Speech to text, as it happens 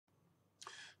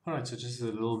Alright, so just a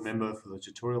little memo for the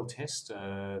tutorial test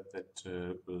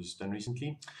that was done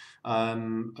recently.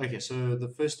 Okay, so the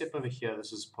first step over here,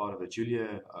 this is part of a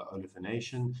Julia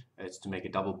olefination. It's to make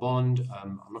a double bond.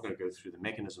 I'm not going to go through the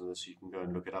mechanism of this, so you can go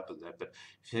and look it up at that. But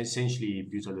essentially,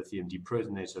 butyllithium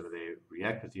deprotonates over there,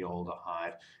 react with the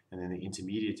aldehyde, and then the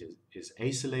intermediate is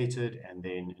acylated, and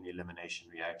then an elimination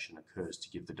reaction occurs to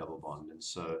give the double bond. And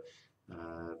so,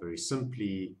 very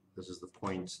simply, this is the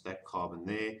point, that carbon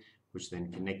there, which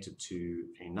then connected to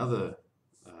another,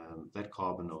 that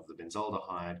carbon of the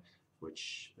benzaldehyde,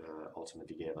 which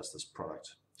ultimately gave us this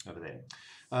product over there.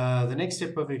 The next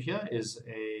step over here is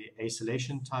a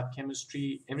acylation type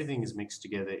chemistry. Everything is mixed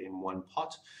together in one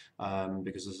pot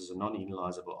because this is a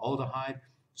non-enolizable aldehyde.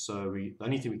 So the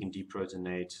only thing we can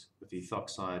deprotonate with the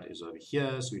ethoxide is over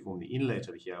here. So we form the enolate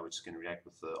over here, which is going to react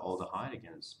with the aldehyde.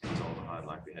 Again, it's aldehyde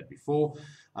like we had before.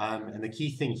 And the key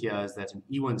thing here is that an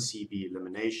E1CB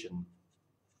elimination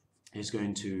is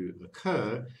going to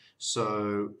occur.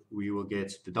 So we will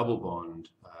get the double bond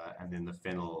and then the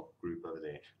phenyl group over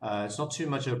there. It's not too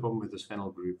much of a problem with this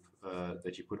phenyl group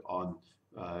that you put on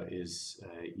is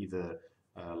either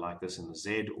like this in the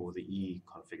Z or the E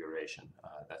configuration.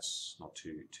 That's not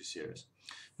too serious.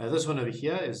 This one over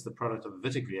here is the product of a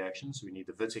Wittig reaction. So we need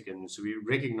the Wittig, and so we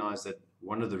recognize that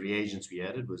one of the reagents we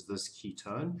added was this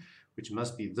ketone, which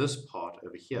must be this part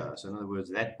over here. So in other words,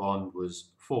 that bond was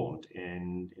formed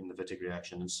in the Wittig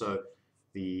reaction. And so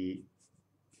the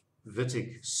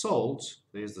Wittig salt,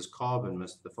 there's this carbon,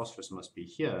 the phosphorus must be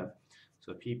here.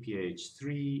 So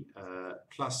PPH3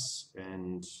 plus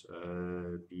and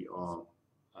Br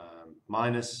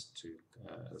minus to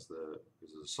as the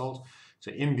salt.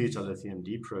 So n-butyllithium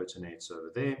deprotonates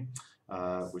over there,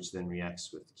 which then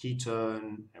reacts with the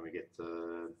ketone, and we get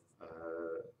the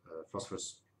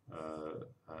phosphorus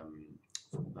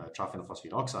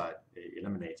triphenylphosphine oxide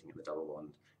eliminating in the double bond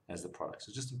as the product.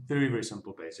 So just a very, very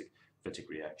simple basic Wittig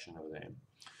reaction over there.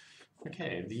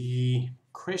 Okay, the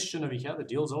question over here, the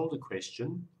Diels-Alder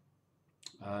question,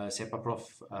 set by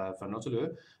Prof. Van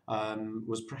Otterloo,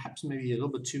 was perhaps maybe a little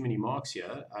bit too many marks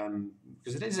here,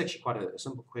 because it is actually quite a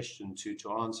simple question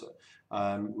to answer.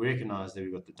 We recognize that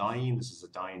we've got the diene. This is a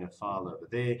dienophile over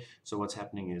there. So what's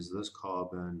happening is this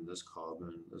carbon, this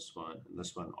one, and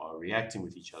this one are reacting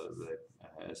with each other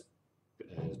as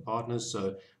partners.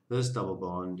 So this double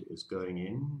bond is going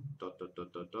in,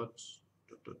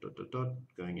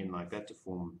 going in like that to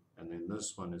form, and then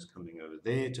this one is coming over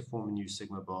there to form a new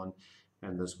sigma bond,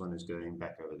 and this one is going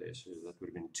back over there. So that would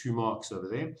have been 2 marks over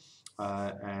there.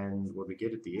 And what we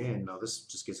get at the end, now this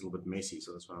just gets a little bit messy,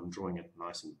 so that's why I'm drawing it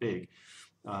nice and big,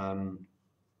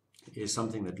 is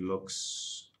something that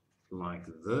looks like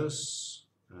this.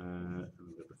 And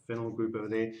we've got the phenyl group over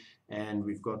there, and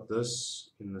we've got this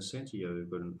in the center here. We've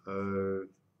got an O,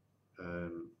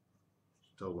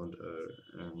 double bond O,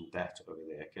 and that over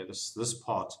there. Okay, this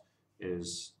part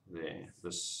is there,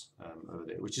 this over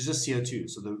there, which is just CO2.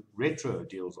 So the retro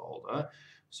Diels-Alder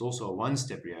is also a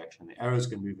one-step reaction. The arrows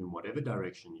can move in whatever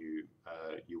direction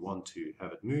you want to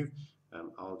have it move.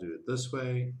 I'll do it this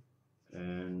way,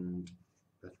 and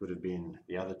that would have been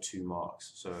the other 2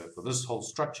 marks. So for this whole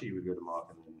structure, you would go to mark,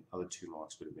 and then the other 2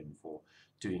 marks would have been for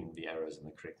doing the arrows in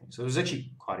the correct thing. So it was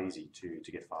actually quite easy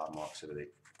to get 5 marks over there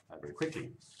very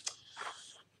quickly.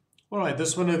 All right,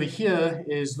 this one over here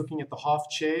is looking at the half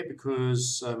chair,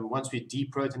 because once we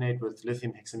deprotonate with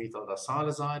lithium hexamethyl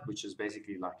disilazide, which is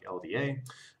basically like LDA,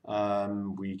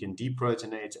 we can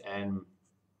deprotonate, and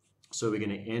so we're going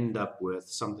to end up with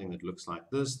something that looks like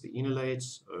this, the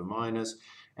enolates, O minus,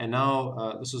 and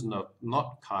now this is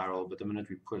not chiral, but the minute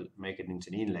we make it into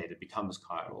an enolate, it becomes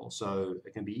chiral. So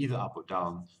it can be either up or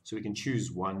down. So we can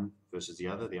choose one versus the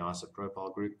other, the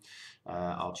isopropyl group.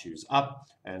 I'll choose up.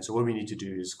 And so what we need to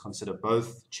do is consider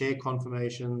both chair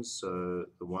conformations. So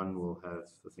the one will have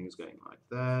the things going like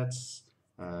that.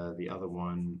 The other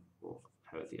one will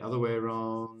have it the other way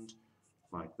around,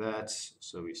 like that.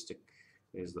 So we stick,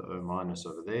 there's the O minus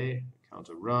over there, count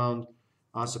around.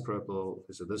 Isopropyl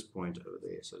is at this point over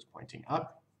there, so it's pointing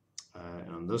up.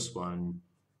 And on this one,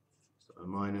 the O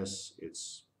minus,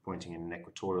 it's pointing in an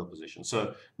equatorial position.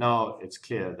 So now it's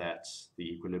clear that the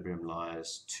equilibrium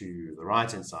lies to the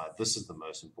right-hand side. This is the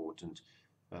most important.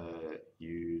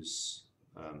 Use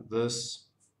this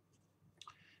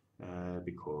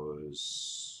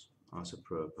because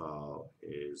isopropyl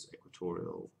is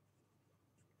equatorial.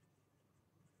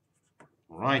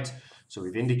 Right, so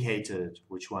we've indicated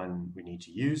which one we need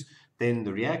to use. Then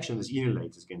the reaction, this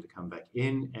enolate, is going to come back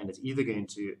in, and it's either going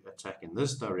to attack in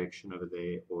this direction over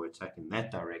there or attack in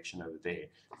that direction over there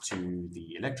to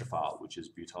the electrophile, which is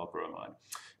butyl bromide.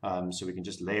 So we can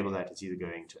just label that it's either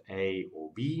going to A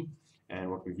or B.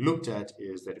 And what we've looked at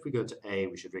is that if we go to A,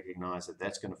 we should recognize that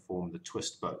that's going to form the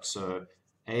twist boat. So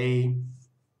A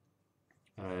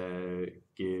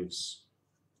gives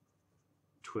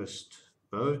twist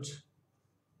boat,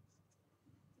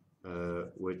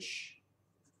 which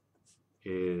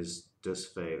is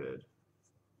disfavored.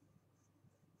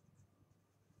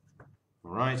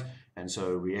 All right, and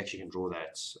so we actually can draw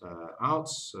that out.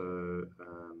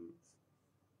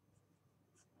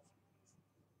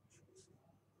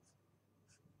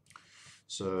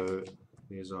 So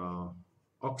there's our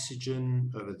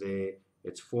oxygen over there.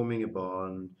 It's forming a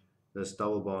bond. This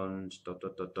double bond dot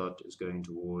dot dot dot is going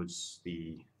towards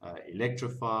the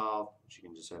electrophile, which you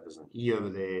can just have as an E over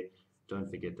there. Don't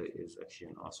forget there is actually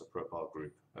an isopropyl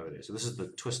group over there. So this is the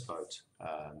twist boat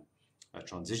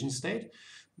transition state.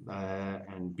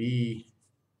 And B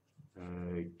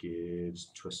gives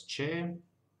twist chair.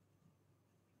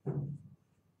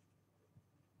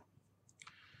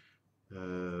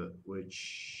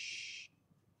 Which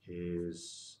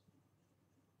is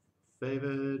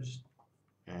favored.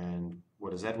 And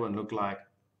what does that one look like?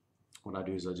 What I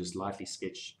do is I just lightly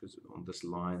sketch on this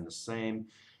line the same,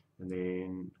 and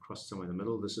then cross somewhere in the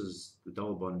middle. This is the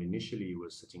double bond initially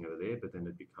was sitting over there, but then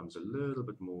it becomes a little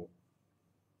bit more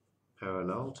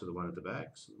parallel to the one at the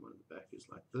back. So the one at the back is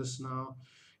like this now,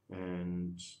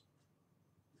 and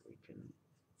we can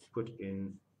put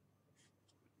in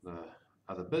the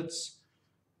other bits.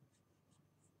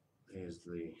 There's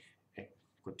the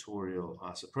equatorial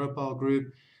isopropyl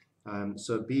group.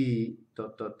 So B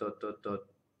dot dot dot dot dot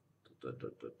dot dot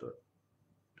dot dot dot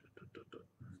dot.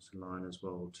 There's a line as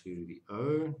well to the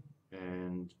O,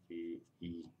 and the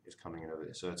E is coming in over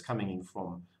there. So it's coming in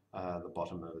from the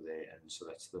bottom over there, and so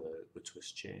that's the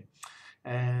twist chair,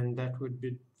 and that would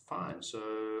be fine. So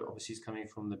obviously it's coming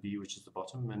from the B, which is the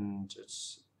bottom, and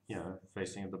it's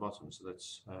facing at the bottom. So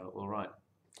that's all right.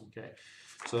 Okay.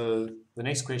 So the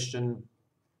next question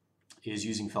is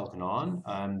using Felkin-Anh.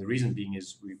 The reason being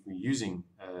is we're using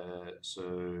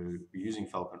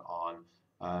Felkin-Anh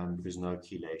because no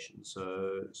chelation.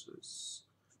 So it's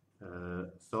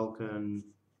Felkin-Anh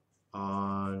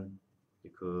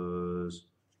because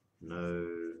no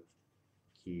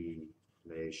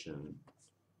chelation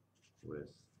with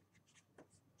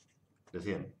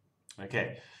lithium.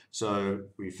 Okay, so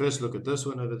we first look at this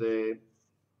one over there,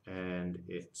 and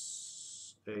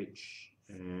it's H,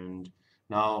 and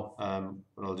now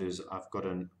what I'll do is I've got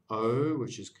an O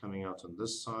which is coming out on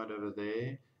this side over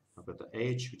there. I've got the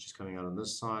H which is coming out on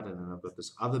this side, and then I've got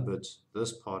this other bit,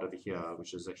 this part over here,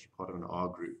 which is actually part of an R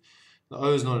group. The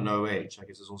O is not an OH, I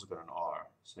guess it's also got an R,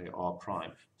 say R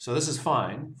prime. So this is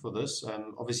fine for this.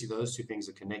 Obviously those two things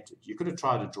are connected. You could have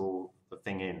tried to draw the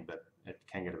thing in, but it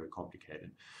can get a bit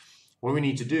complicated. What we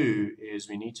need to do is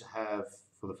we need to have,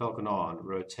 for the Felkin-Anh,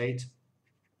 rotate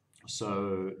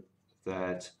so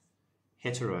that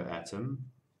heteroatom,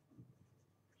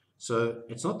 so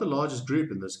it's not the largest group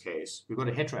in this case. We've got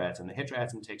a heteroatom. The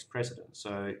heteroatom takes precedence.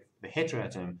 So the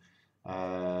heteroatom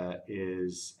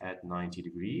is at 90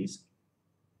 degrees.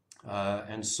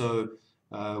 And so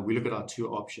we look at our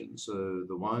two options. So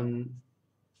the one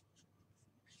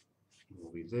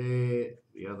will be there,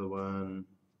 the other one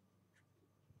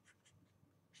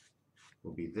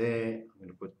will be there. I'm going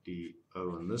to put the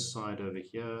O on this side over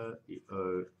here, the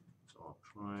O is R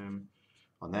prime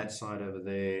on that side over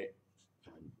there,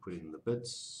 and put in the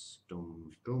bits,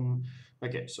 dum, dum.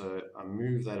 Okay, so I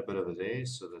move that a bit over there,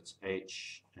 so that's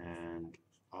H and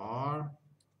R,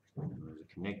 and those are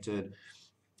connected,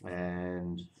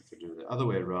 and if we do it the other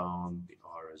way around, the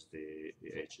R is there,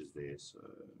 the H is there, so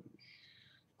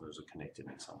those are connected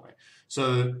in some way.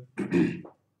 So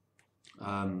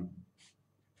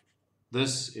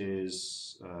this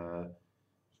is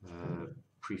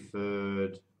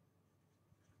preferred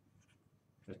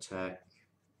attack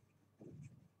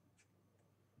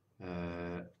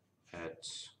at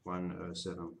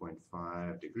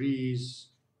 107.5 degrees,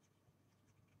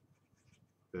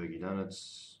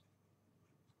 Berge-Dunitz.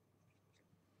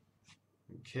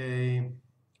 Okay.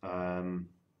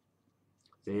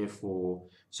 Therefore,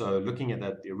 so looking at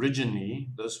that, originally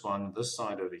this one, this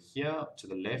side over here to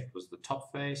the left was the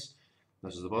top face.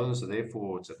 This is the bottom, so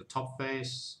therefore it's at the top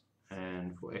face,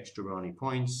 and for extra brownie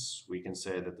points, we can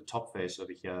say that the top face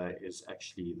over here is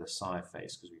actually the psi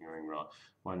face, because we're going around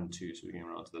 1, 2, so we're going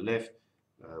around to the left,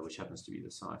 which happens to be the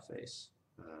psi face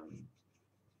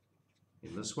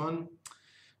in this one.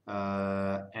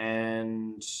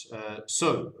 When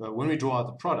we draw out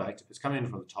the product, it's coming in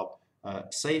from the top.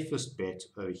 Safest bet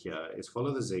over here is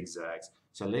follow the zigzags.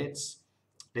 So let's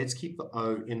keep the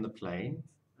O in the plane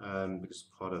because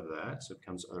part of that. So it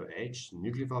becomes OH. The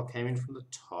nucleophile came in from the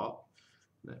top.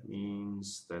 That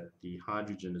means that the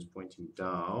hydrogen is pointing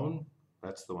down.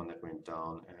 That's the one that went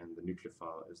down, and the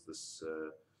nucleophile is this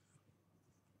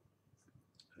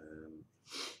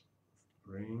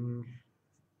ring.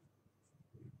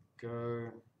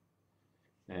 Go.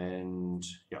 And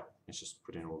yeah, let's just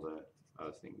put in all the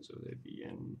other things over there.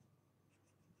 BN.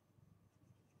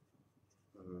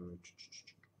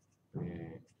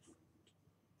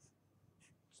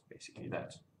 It's basically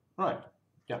that. Right.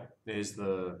 Yeah, there's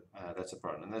the, that's a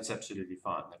problem, and that's absolutely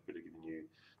fine. That would have given you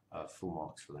full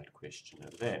marks for that question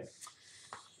over there.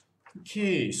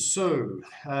 Okay, so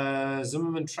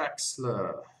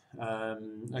Zimmerman-Traxler.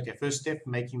 Okay, first step,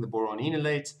 making the boron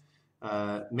enolate.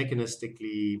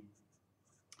 Mechanistically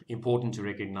important to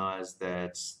recognize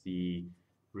that the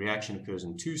reaction occurs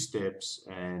in two steps,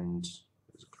 and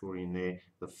there's a chlorine there.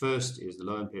 The first is the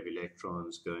low and PeV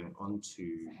electrons going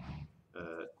onto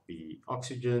the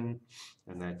oxygen,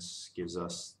 and that gives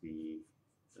us the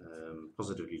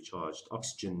positively charged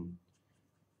oxygen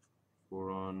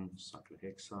boron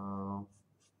cyclohexyl,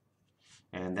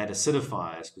 and that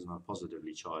acidifies because not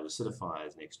positively charged,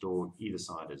 acidifies next door. Either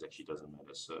side actually doesn't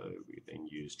matter, so we then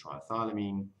use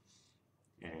triethylamine,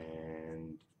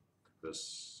 and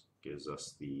this gives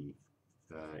us the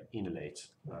enolate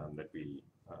that's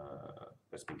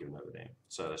been given over there.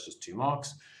 So that's just 2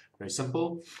 marks. Very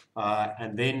simple.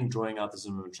 And then drawing out the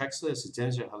Zimmerman-Traxler, so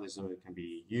demonstrate how the Zimmerman can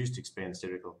be used to explain the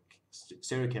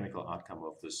stereochemical outcome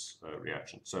of this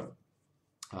reaction. So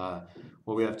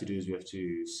what we have to do is we have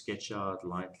to sketch out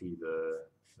lightly the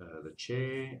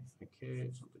chair. Okay,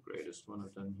 it's not the greatest one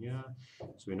I've done here.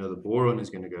 So we know the boron is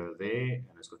going to go there,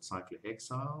 and it's got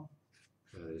cyclohexyl.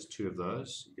 There's 2 of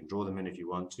those. You can draw them in if you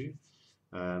want to.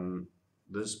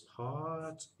 This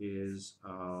part is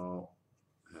our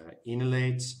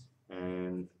enolate,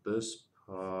 and this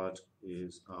part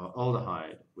is our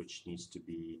aldehyde, which needs to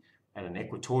be at an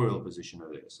equatorial position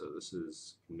over there. So this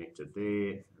is connected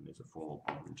there, and there's a formal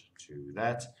bond to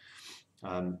that.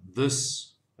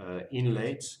 This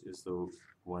enolate is the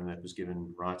one that was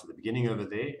given right at the beginning over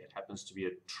there. It happens to be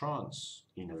a trans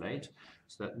enolate,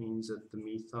 so that means that the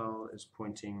methyl is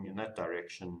pointing in that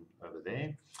direction over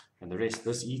there, and the rest,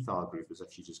 this ethyl group, is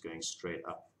actually just going straight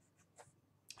up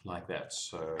like that.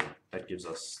 So that gives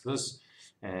us this,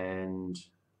 and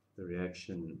the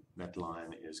reaction, that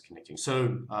line is connecting.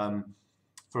 So from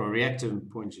a reactive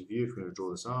point of view, if we're going to draw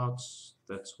this out,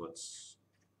 that's what's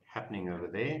happening over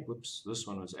there. Whoops, this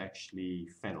one was actually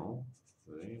phenyl.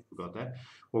 Forgot that.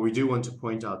 What we do want to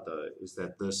point out though is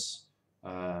that this,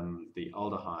 the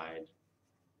aldehyde,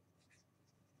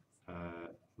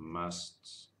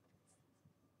 must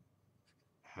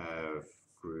have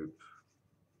group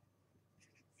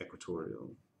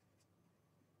equatorial.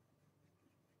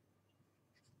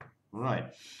 All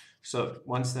right. So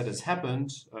once that has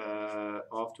happened,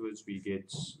 afterwards we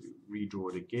redraw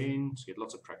it again. So get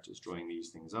lots of practice drawing these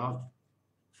things out.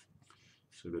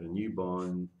 So we've got a new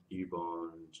bond,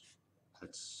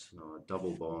 that's now a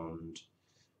double bond.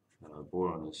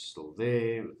 Boron is still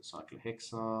there with the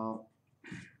cyclohexyl.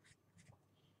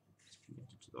 It's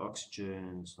connected to the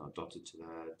oxygen, it's now dotted to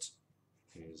that.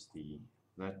 There's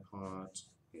that part,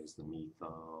 there's the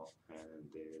methyl,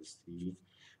 and there's the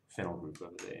phenyl group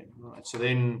over there. All right, so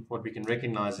then what we can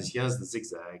recognize is here's the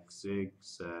zigzag, zig,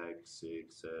 zag,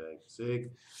 zig, zag,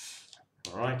 zig.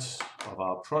 All right, of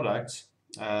our product.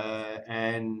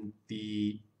 And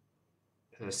the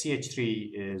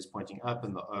CH3 is pointing up,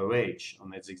 and the OH on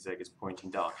that zigzag is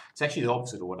pointing down. It's actually the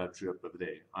opposite of what I drew up over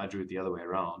there. I drew it the other way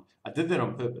around. I did that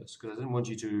on purpose because I didn't want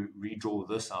you to redraw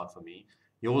this out for me.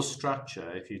 Your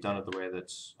structure, if you've done it the way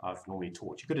that I've normally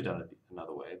taught, you could have done it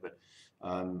another way, but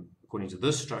according to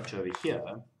this structure over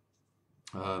here,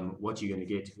 what you're going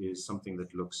to get is something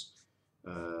that looks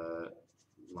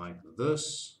like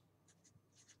this,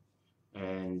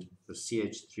 and the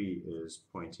CH3 is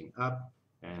pointing up,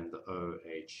 and the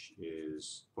OH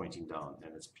is pointing down,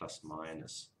 and it's plus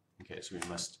minus. Okay, so we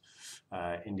must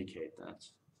indicate that.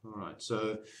 All right,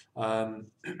 so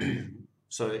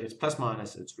so it's plus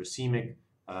minus, it's racemic,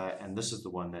 and this is the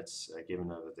one that's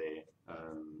given over there.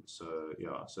 So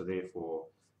yeah, so therefore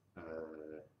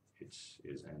it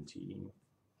is anti.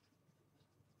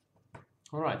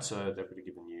 All right, so that would have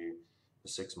given you the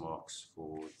 6 marks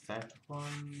for that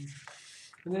one.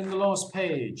 And then the last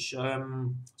page.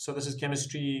 So this is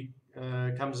chemistry,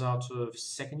 comes out of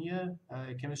second year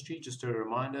chemistry. Just a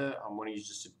reminder, I want you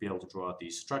just to be able to draw out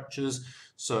these structures.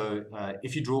 So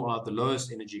if you draw out the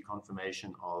lowest energy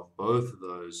conformation of both of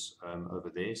those over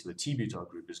there, so the T-butyl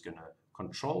group is going to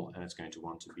control, and it's going to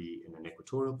want to be in an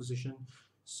equatorial position.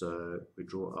 So we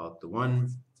draw out the one.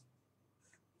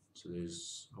 So I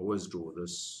always draw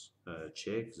this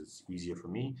chair because it's easier for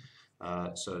me.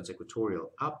 So it's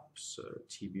equatorial up, so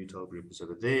T-butyl group is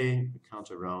over there. We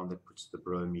count around, that puts the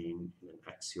bromine in an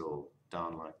axial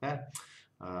down like that.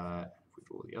 If we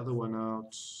draw the other one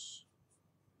out,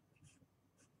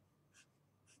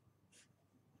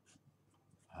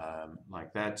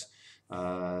 like that.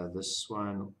 This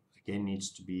one again needs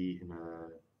to be in a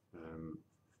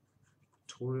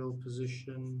equatorial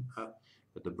position up,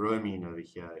 but the bromine over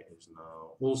here is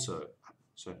now also up.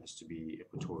 So it has to be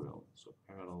equatorial, so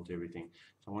parallel to everything.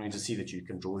 So I want you to see that you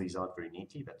can draw these out very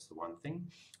neatly. That's the one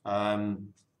thing.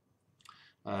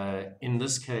 In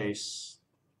this case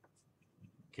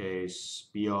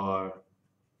BR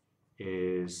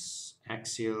is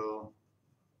axial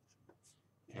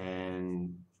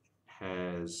and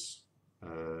has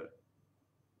a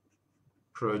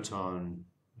proton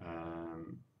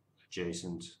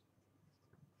adjacent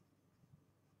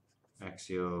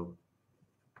axial.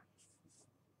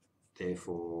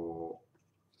 Therefore,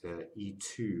 the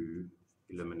E2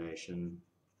 elimination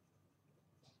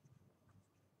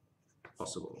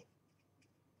possible.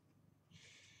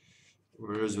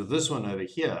 Whereas with this one over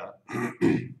here,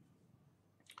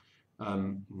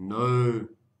 no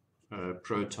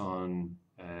proton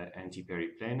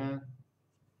antiperiplanar.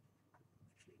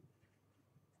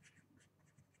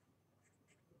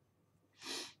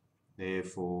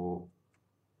 Therefore,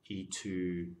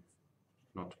 E2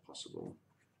 not possible.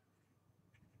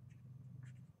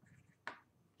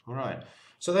 All right,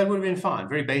 so that would have been fine.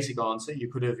 Very basic answer. You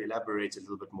could have elaborated a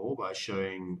little bit more by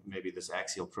showing maybe this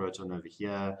axial proton over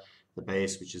here, the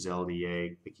base, which is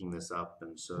LDA, picking this up,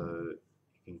 and so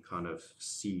you can kind of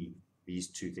see these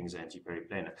two things are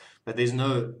antiperiplanar. But there's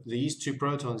these two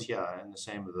protons here, and the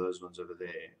same with those ones over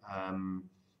there.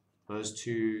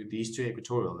 These two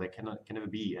equatorial, they can never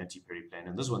be antiperiplanar.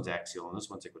 And this one's axial and this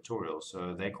one's equatorial,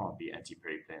 so they can't be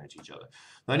antiperiplanar to each other.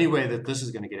 The only way that this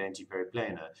is going to get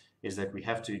antiperiplanar is that we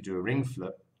have to do a ring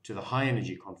flip to the high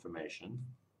energy conformation.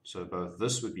 So both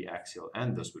this would be axial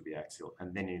and this would be axial,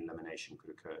 and then elimination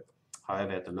could occur.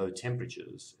 However, at the low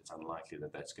temperatures, it's unlikely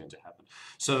that that's going to happen.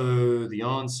 So the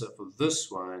answer for this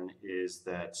one is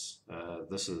that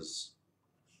this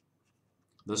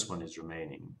one is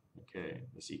remaining. Okay,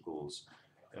 this equals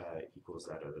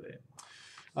that over there.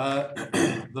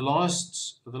 The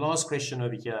last question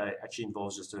over here actually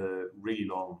involves just a really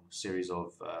long series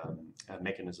of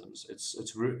mechanisms.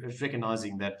 It's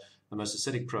recognizing that the most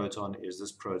acidic proton is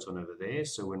this proton over there.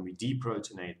 So when we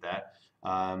deprotonate that,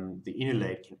 the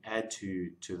enolate can add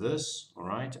to this. All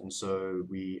right, and so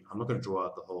I'm not going to draw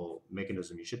out the whole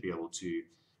mechanism. You should be able to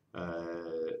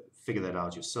figure that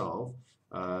out yourself.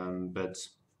 But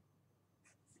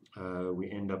we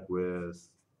end up with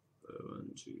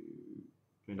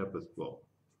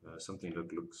something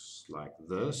that looks like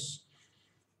this.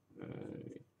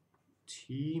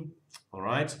 T, all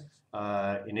right,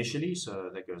 initially, so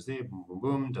that goes there, boom, boom,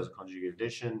 boom, does a conjugate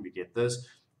addition, we get this.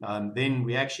 Then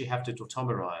we actually have to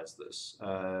tautomerize this,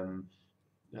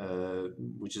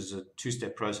 which is a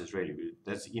two-step process, really.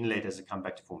 That's the enolate has to come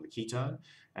back to form the ketone,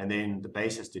 and then the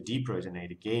base has to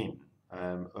deprotonate again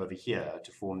over here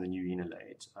to form the new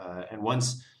enolate. And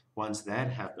once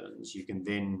that happens, you can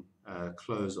then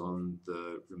close on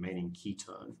the remaining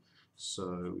ketone.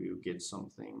 So we'll get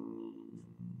something,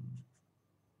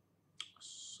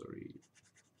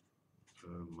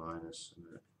 minus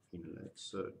an enolate.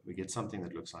 So we get something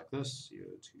that looks like this,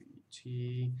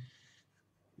 CO2Et,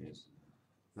 yes,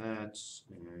 that,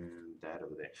 and that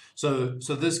over there.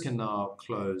 So this can now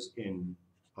close in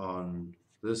on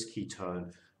this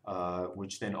ketone,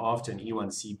 which then after an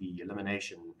E1CB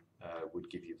elimination would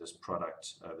give you this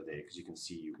product over there, because you can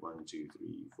see 1, 2,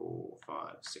 3, 4,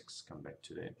 5, 6 come back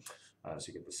to there. So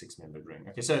you get the 6-membered ring.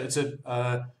 Okay, so it's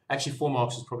actually 4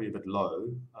 marks is probably a bit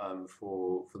low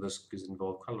for this because it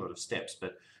involved quite a lot of steps,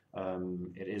 but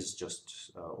it is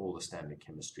just all the standard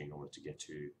chemistry in order to get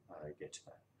to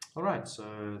that. All right,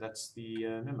 so that's the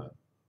memo.